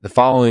The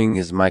following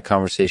is my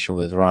conversation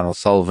with Ronald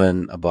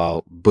Sullivan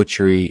about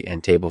Butchery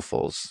and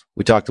Tablefulls.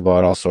 We talked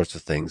about all sorts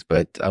of things,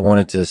 but I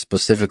wanted to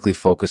specifically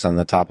focus on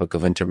the topic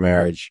of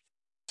intermarriage.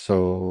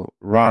 So,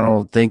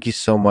 Ronald, thank you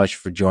so much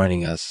for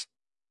joining us.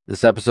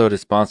 This episode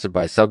is sponsored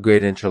by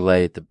Subgrade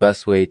Interlay, the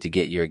best way to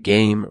get your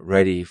game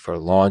ready for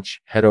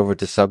launch. Head over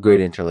to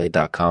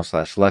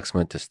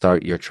subgradeinterlay.com/Lexman to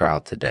start your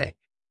trial today.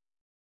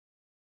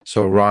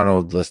 So,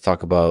 Ronald, let's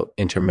talk about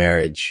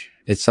intermarriage.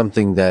 It's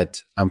something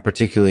that I'm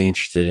particularly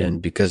interested in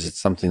because it's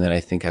something that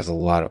I think has a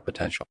lot of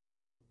potential.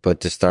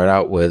 But to start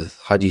out with,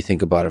 how do you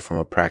think about it from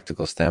a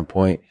practical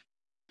standpoint?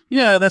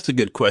 Yeah, that's a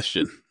good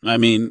question. I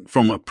mean,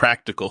 from a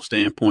practical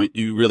standpoint,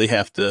 you really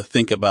have to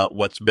think about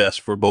what's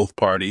best for both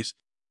parties.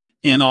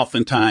 And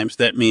oftentimes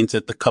that means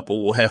that the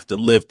couple will have to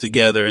live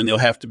together and they'll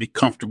have to be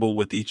comfortable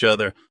with each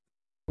other.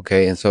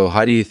 Okay, and so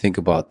how do you think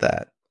about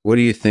that? What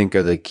do you think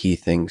are the key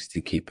things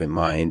to keep in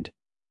mind?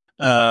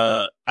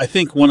 I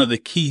think one of the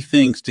key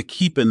things to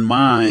keep in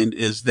mind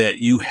is that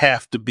you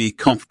have to be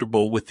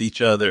comfortable with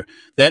each other.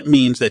 That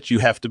means that you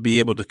have to be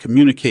able to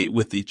communicate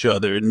with each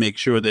other and make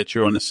sure that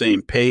you're on the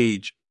same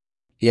page.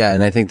 Yeah,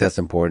 and I think that's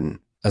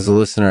important. As a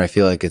listener, I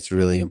feel like it's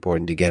really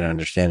important to get an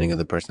understanding of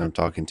the person I'm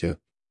talking to.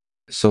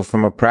 So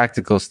from a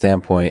practical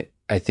standpoint,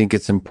 I think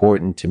it's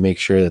important to make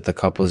sure that the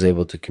couple is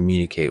able to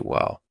communicate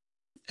well.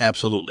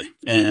 Absolutely.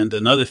 And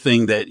another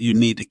thing that you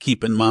need to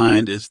keep in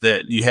mind is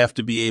that you have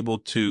to be able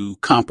to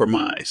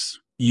compromise.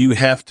 You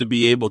have to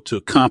be able to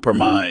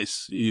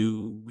compromise.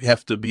 You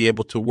have to be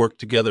able to work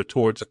together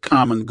towards a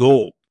common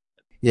goal.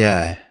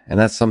 Yeah, and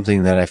that's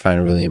something that I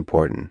find really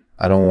important.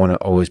 I don't want to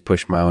always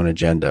push my own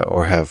agenda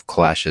or have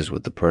clashes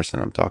with the person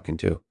I'm talking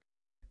to.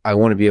 I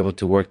want to be able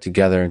to work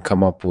together and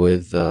come up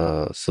with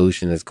a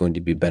solution that's going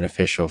to be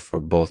beneficial for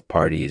both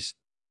parties.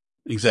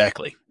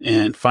 Exactly.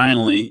 And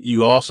finally,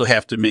 you also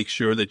have to make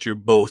sure that you're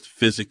both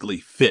physically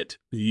fit.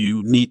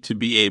 You need to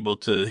be able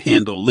to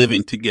handle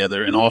living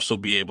together and also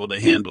be able to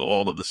handle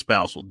all of the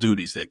spousal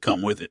duties that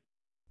come with it.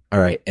 All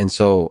right. And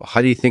so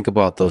how do you think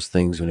about those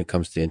things when it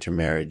comes to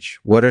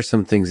intermarriage? What are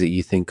some things that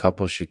you think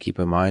couples should keep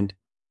in mind?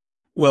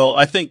 Well,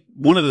 I think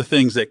one of the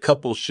things that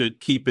couples should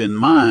keep in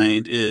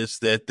mind is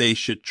that they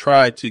should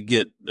try to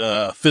get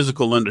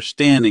physical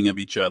understanding of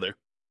each other.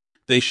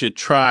 They should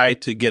try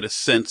to get a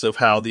sense of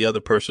how the other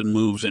person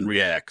moves and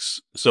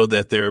reacts so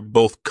that they're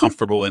both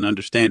comfortable and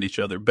understand each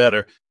other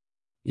better.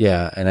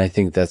 Yeah, and I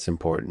think that's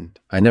important.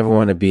 I never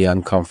want to be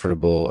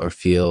uncomfortable or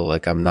feel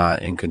like I'm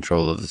not in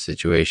control of the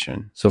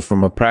situation. So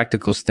from a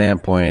practical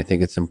standpoint, I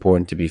think it's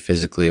important to be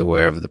physically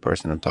aware of the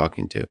person I'm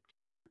talking to.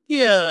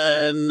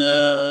 Yeah, and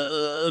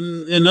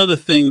another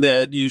thing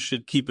that you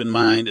should keep in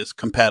mind is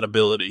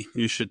compatibility.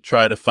 You should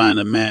try to find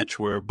a match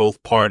where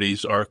both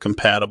parties are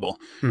compatible.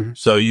 Mhm.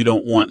 So you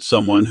don't want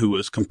someone who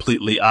is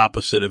completely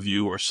opposite of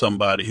you or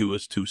somebody who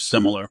is too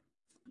similar.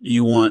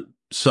 You want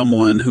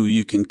someone who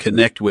you can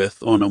connect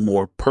with on a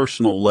more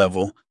personal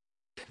level.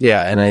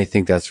 Yeah, and I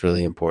think that's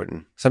really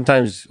important.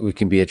 Sometimes we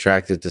can be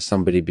attracted to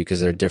somebody because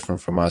they're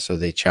different from us or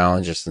they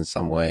challenge us in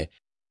some way.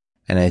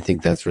 And I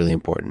think that's really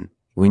important.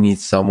 We need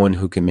someone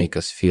who can make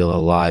us feel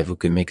alive, who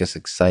can make us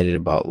excited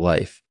about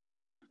life.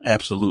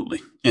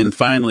 Absolutely. And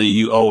finally,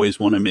 you always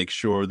want to make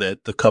sure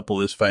that the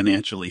couple is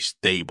financially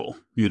stable.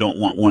 You don't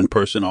want one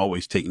person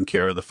always taking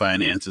care of the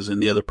finances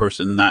and the other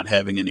person not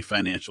having any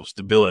financial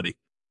stability.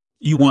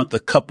 You want the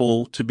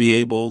couple to be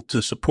able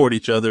to support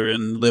each other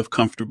and live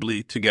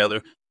comfortably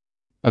together.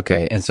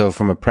 Okay, and so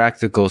from a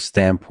practical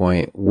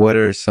standpoint, what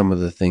are some of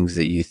the things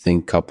that you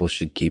think couples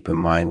should keep in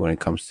mind when it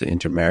comes to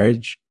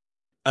intermarriage?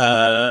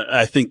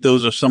 I think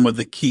those are some of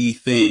the key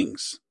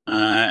things.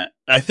 I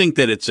think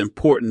that it's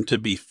important to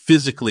be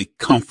physically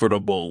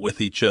comfortable with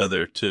each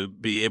other, to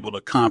be able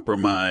to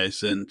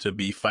compromise and to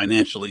be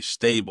financially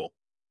stable.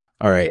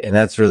 All right, and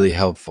that's really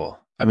helpful.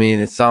 I mean,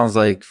 it sounds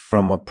like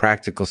from a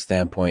practical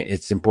standpoint,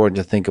 it's important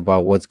to think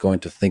about what's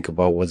going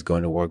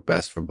to work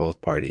best for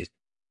both parties.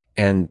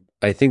 And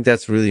I think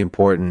that's really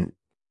important.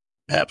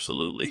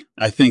 Absolutely.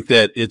 I think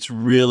that it's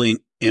really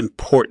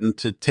important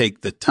to take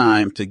the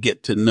time to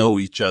get to know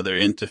each other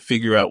and to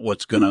figure out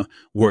what's going to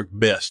work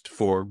best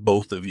for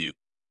both of you.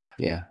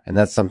 Yeah, and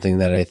that's something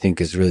that I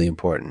think is really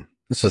important.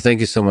 So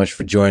thank you so much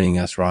for joining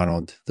us,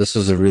 Ronald. This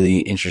was a really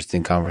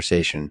interesting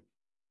conversation.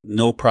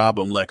 No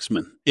problem,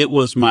 Lexman. It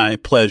was my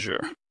pleasure.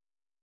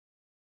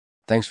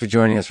 Thanks for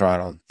joining us,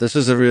 Ronald. This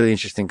was a really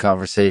interesting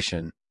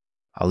conversation.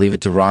 I'll leave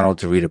it to Ronald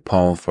to read a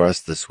poem for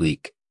us this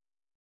week.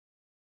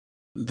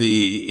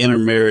 The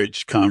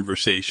intermarriage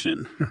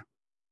conversation.